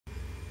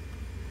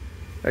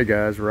Hey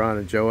guys, Ron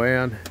and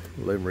Joanne,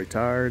 living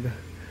retired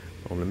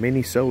on the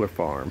mini solar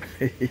farm.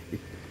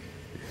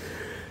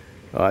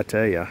 Oh, I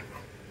tell you,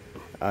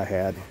 I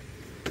had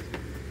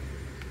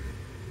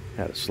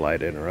a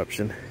slight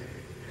interruption.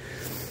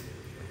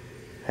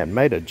 Had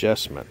made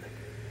adjustment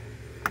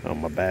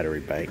on my battery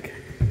bank,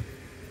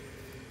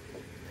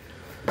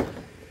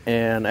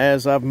 and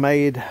as I've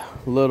made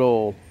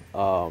little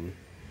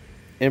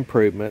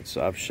improvements,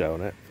 I've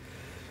shown it.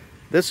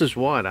 This is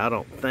one I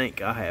don't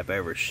think I have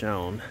ever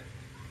shown.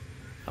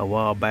 A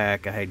while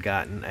back I had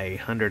gotten a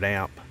 100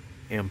 amp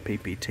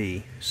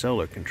MPPT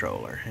solar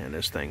controller, and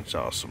this thing's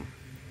awesome.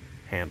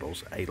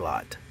 Handles a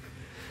lot.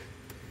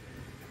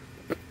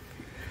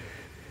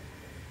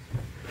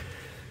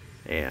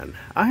 And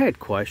I had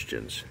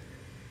questions.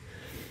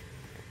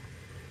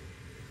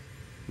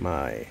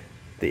 The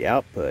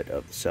output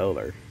of the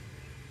solar,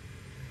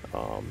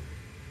 my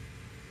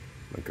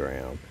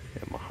ground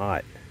and my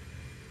hot,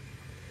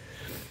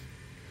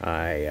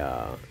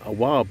 a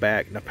while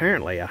back, and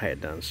apparently I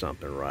had done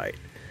something right,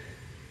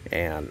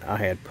 and I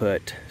had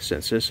put,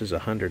 since this is a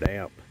 100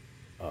 amp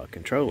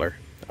controller,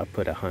 I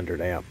put a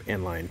 100 amp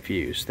inline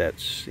fuse.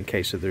 That's in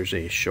case if there's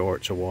any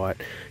shorts or what,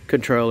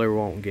 controller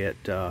won't get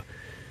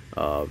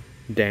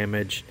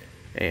damaged,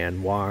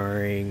 and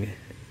wiring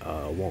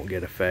won't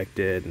get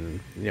affected, and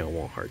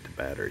won't hurt the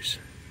batteries.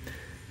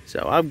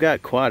 So I've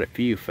got quite a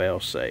few fail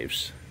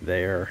safes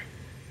there.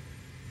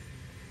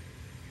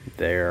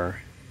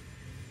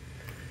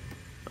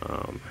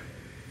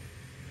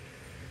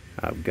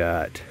 I've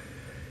got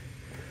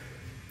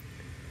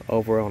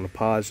over on the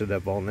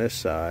positive on this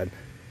side.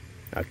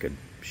 I could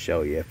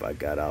show you if I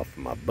got off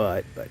my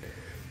butt, but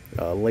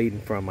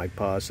leading from my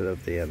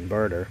positive, the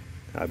inverter,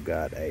 I've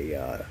got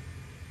a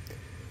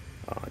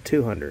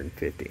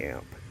 250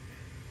 amp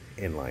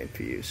inline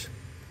fuse.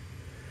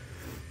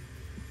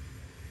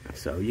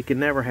 So you can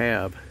never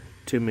have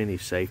too many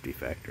safety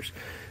factors.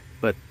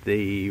 But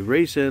the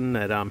reason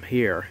that I'm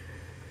here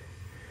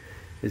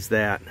is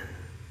that,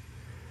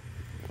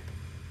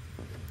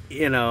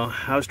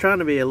 I was trying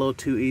to be a little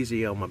too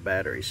easy on my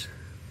batteries.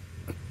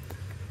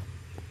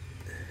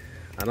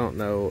 I don't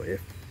know if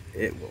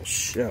it will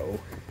show.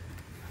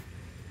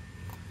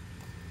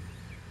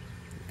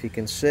 If you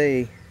can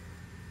see,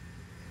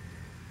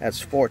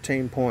 that's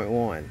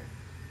 14.1,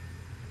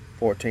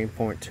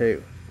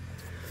 14.2.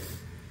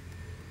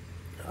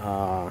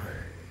 A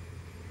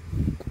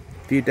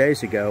few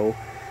days ago,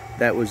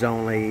 that was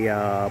only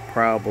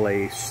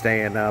probably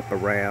staying up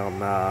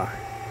around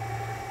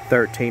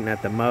 13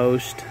 at the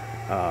most,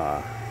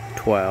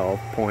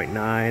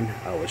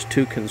 12.9. I was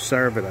too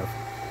conservative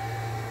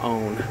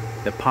on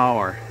the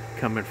power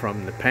coming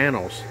from the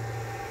panels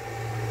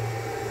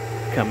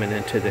coming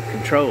into the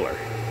controller.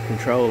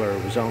 Controller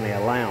was only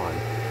allowing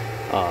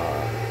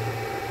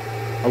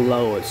a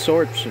low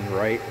absorption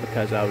rate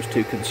because I was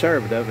too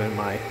conservative in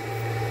my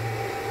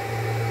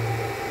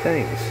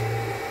things.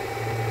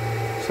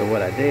 So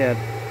what I did,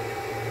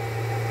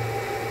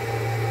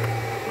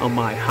 on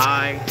my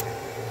high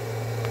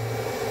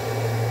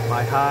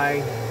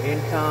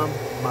income,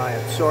 my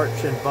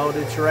absorption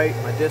voltage rate,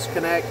 my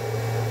disconnect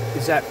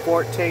is at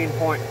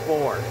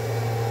 14.4.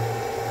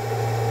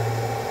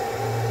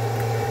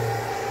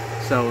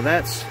 So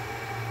that's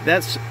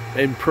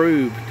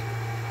improved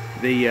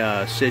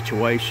the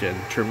situation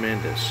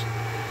tremendous.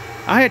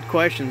 I had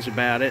questions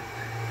about it,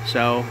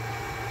 so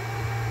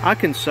I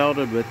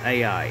consulted with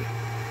AI,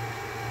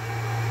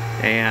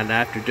 and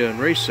after doing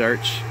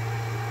research,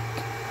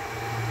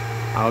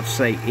 I would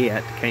say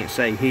it, can't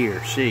say he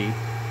or she,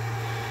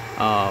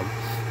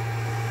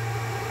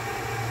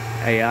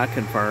 AI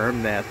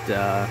confirmed that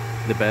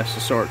the best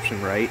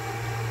absorption rate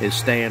is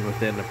staying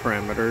within the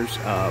parameters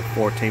of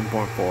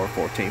 14.4,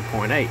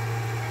 14.8.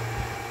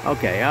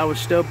 Okay, I was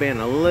still being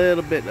a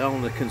little bit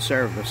on the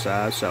conservative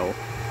side, so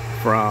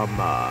from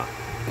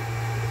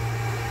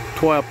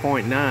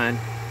 12.9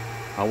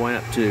 I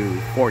went up to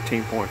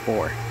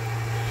 14.4,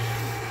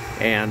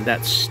 and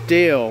that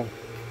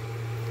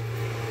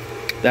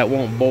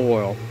won't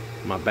boil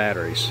my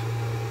batteries,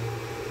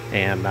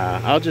 and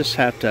I'll just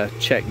have to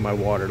check my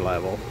water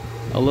level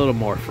a little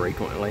more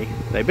frequently.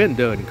 They've been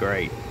doing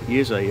great.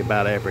 Usually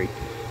about every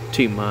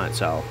 2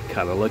 months I'll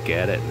kind of look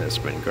at it, and it's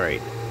been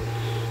great.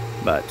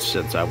 But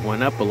since I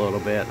went up a little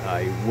bit,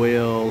 I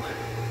will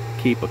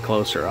keep a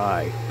closer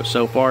eye. But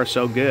so far,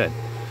 so good.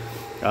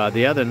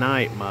 The other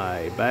night,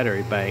 my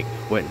battery bank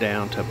went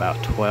down to about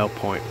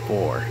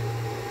 12.4.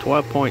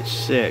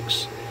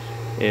 12.6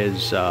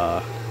 is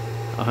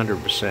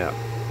 100%.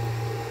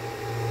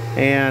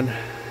 And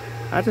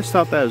I just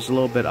thought that was a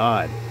little bit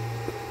odd.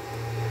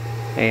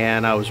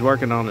 And I was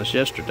working on this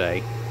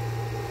yesterday.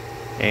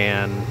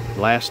 And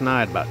last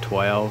night,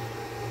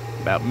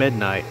 about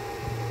midnight,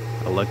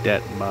 I looked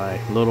at my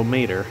little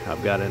meter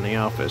I've got in the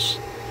office,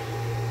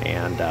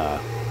 and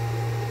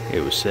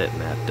it was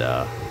sitting at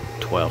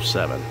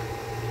 12.7.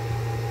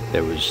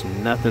 There was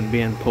nothing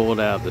being pulled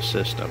out of the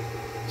system,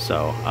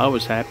 so I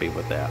was happy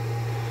with that.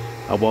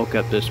 I woke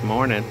up this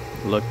morning,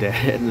 looked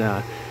at it,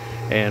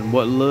 and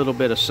what little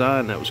bit of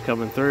sun that was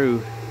coming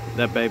through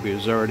that baby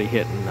was already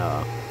hitting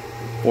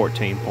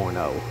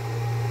 14.0.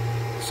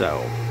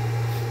 So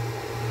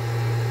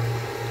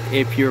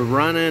if you're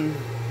running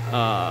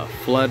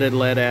flooded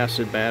lead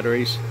acid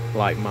batteries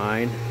like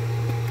mine,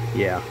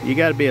 yeah, you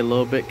got to be a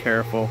little bit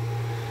careful.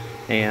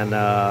 And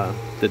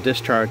the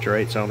discharge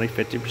rate's only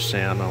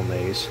 50% on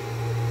these.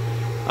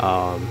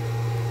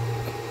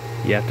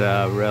 You have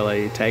to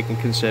really take in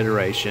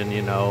consideration,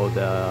 you know,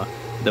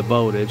 the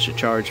voltage, the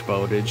charge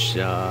voltage,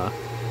 the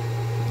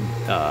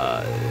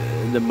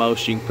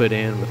most you can put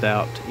in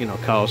without, you know,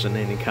 causing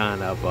any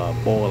kind of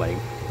boiling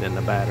in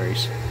the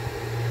batteries.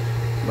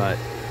 But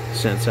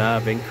since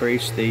I've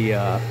increased the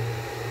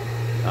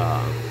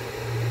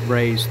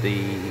raised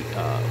the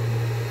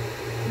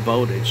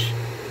voltage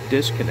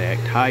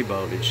disconnect, high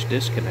voltage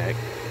disconnect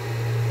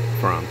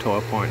from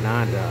 12.9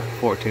 to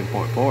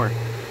 14.4,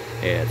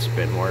 it's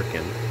been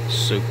working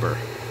super.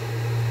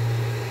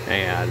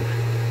 And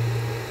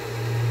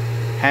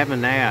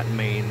having that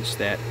means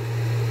that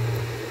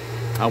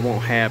I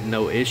won't have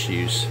no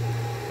issues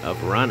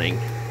of running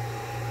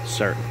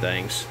certain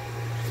things.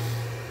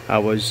 I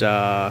was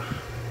about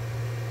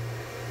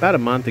a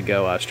month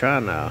ago, I was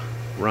trying to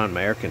run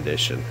my air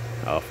condition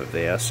off of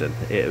this, and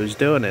it was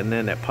doing it, and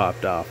then it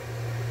popped off.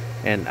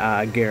 And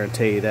I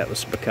guarantee that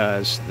was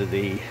because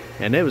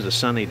and it was a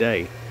sunny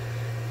day,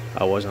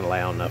 I wasn't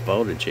allowing enough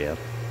voltage in,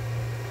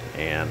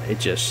 and it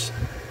just,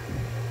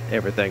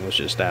 everything was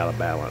just out of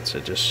balance.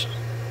 It just,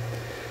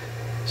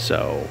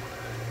 so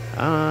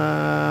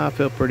I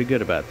feel pretty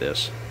good about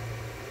this,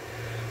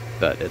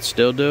 but it's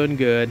still doing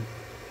good.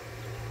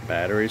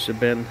 Batteries have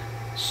been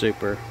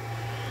super.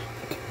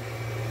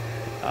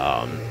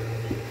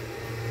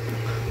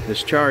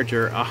 This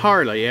charger, I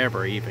hardly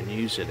ever even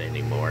use it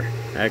anymore.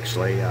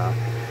 Actually,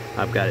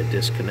 I've got it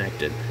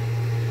disconnected.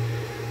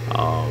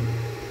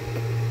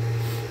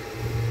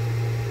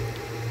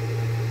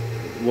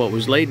 What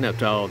was leading up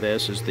to all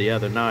this is the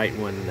other night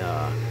when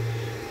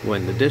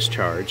the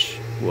discharge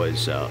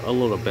was a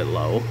little bit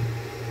low,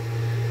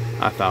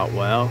 I thought,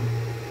 well,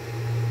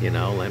 you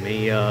know, let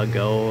me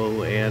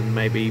go and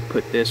maybe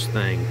put this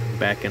thing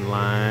back in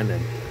line.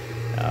 And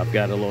I've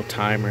got a little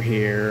timer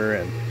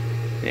here,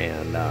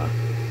 and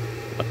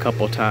a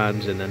couple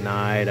times in the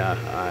night,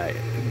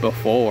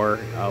 before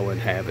I would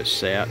have it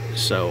set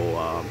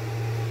so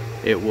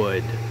it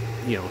would,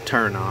 you know,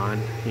 turn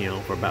on, you know,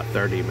 for about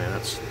 30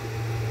 minutes.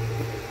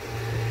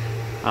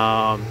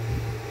 But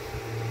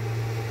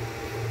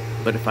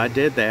if I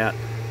did that,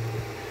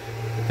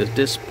 the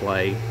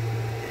display,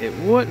 it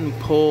wouldn't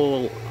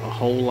pull a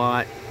whole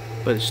lot,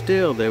 but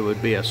still there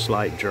would be a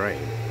slight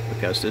drain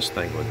because this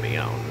thing would be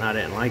on, and I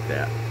didn't like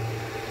that.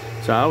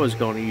 So I was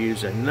going to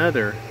use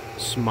another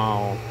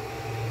small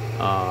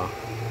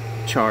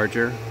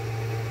charger,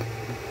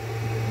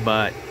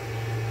 but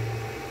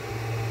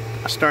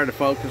I started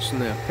focusing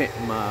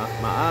my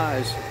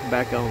eyes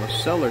back on the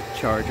solar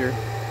charger,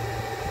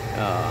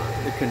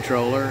 the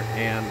controller,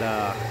 and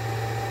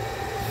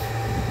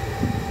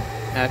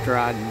after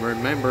I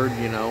remembered,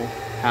 you know,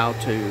 how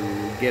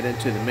to get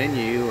into the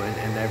menu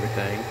and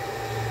everything,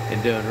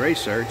 and doing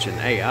research, and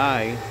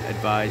AI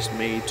advised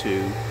me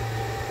to,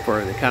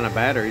 for the kind of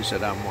batteries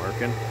that I'm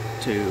working,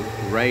 to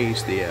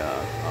raise the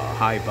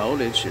high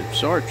voltage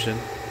absorption.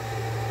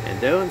 In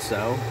doing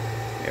so,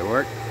 it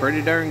worked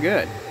pretty darn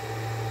good.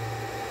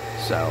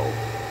 So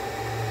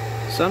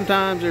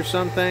sometimes there's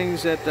some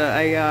things that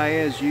AI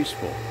is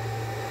useful,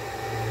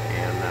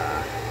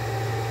 and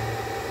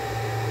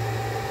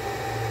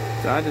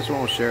so I just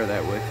want to share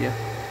that with you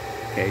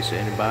in case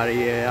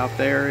anybody out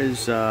there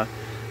is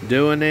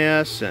doing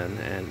this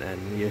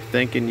and you're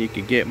thinking you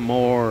could get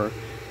more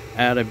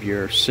out of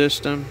your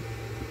system.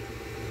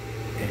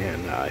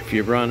 And if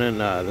you're running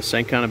the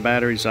same kind of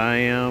batteries I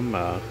am,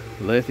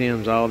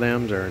 lithiums, all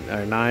them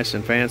are nice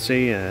and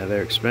fancy, and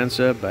they're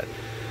expensive, but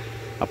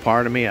a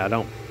part of me, I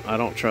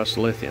don't trust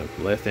lithium.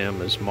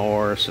 Lithium is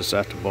more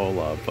susceptible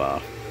of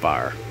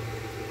fire,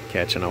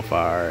 catching on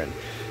fire,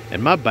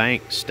 and my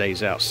bank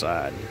stays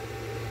outside,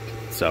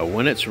 so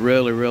when it's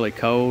really, really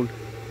cold,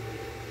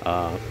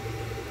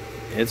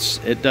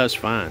 it does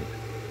fine.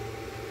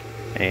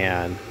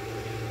 And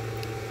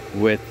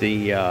with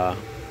the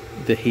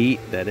heat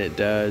that it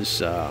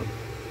does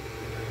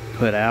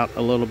put out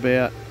a little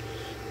bit,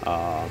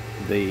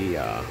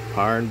 the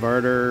power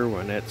inverter,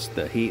 when it's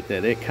the heat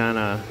that it kind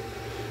of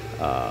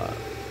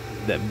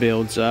that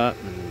builds up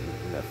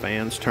and the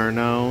fans turn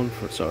on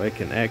so it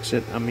can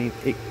exit, I mean,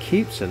 it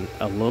keeps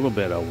a little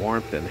bit of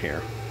warmth in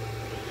here.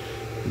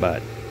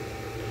 But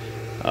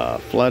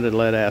flooded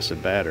lead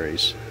acid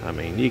batteries, I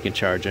mean, you can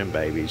charge them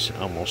babies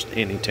almost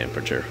any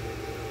temperature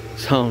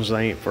as long as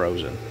they ain't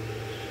frozen.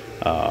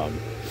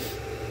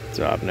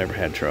 So I've never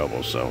had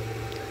trouble, so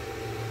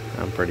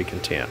I'm pretty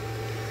content.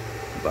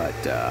 But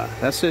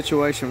that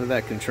situation with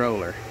that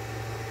controller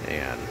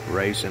and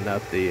raising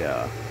up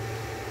the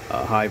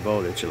high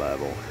voltage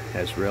level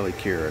has really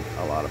cured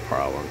a lot of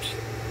problems.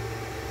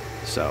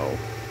 So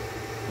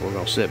we're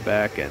gonna sit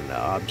back and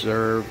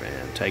observe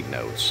and take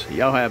notes.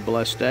 Y'all have a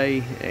blessed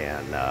day,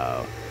 and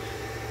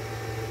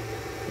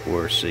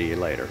We'll see you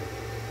later.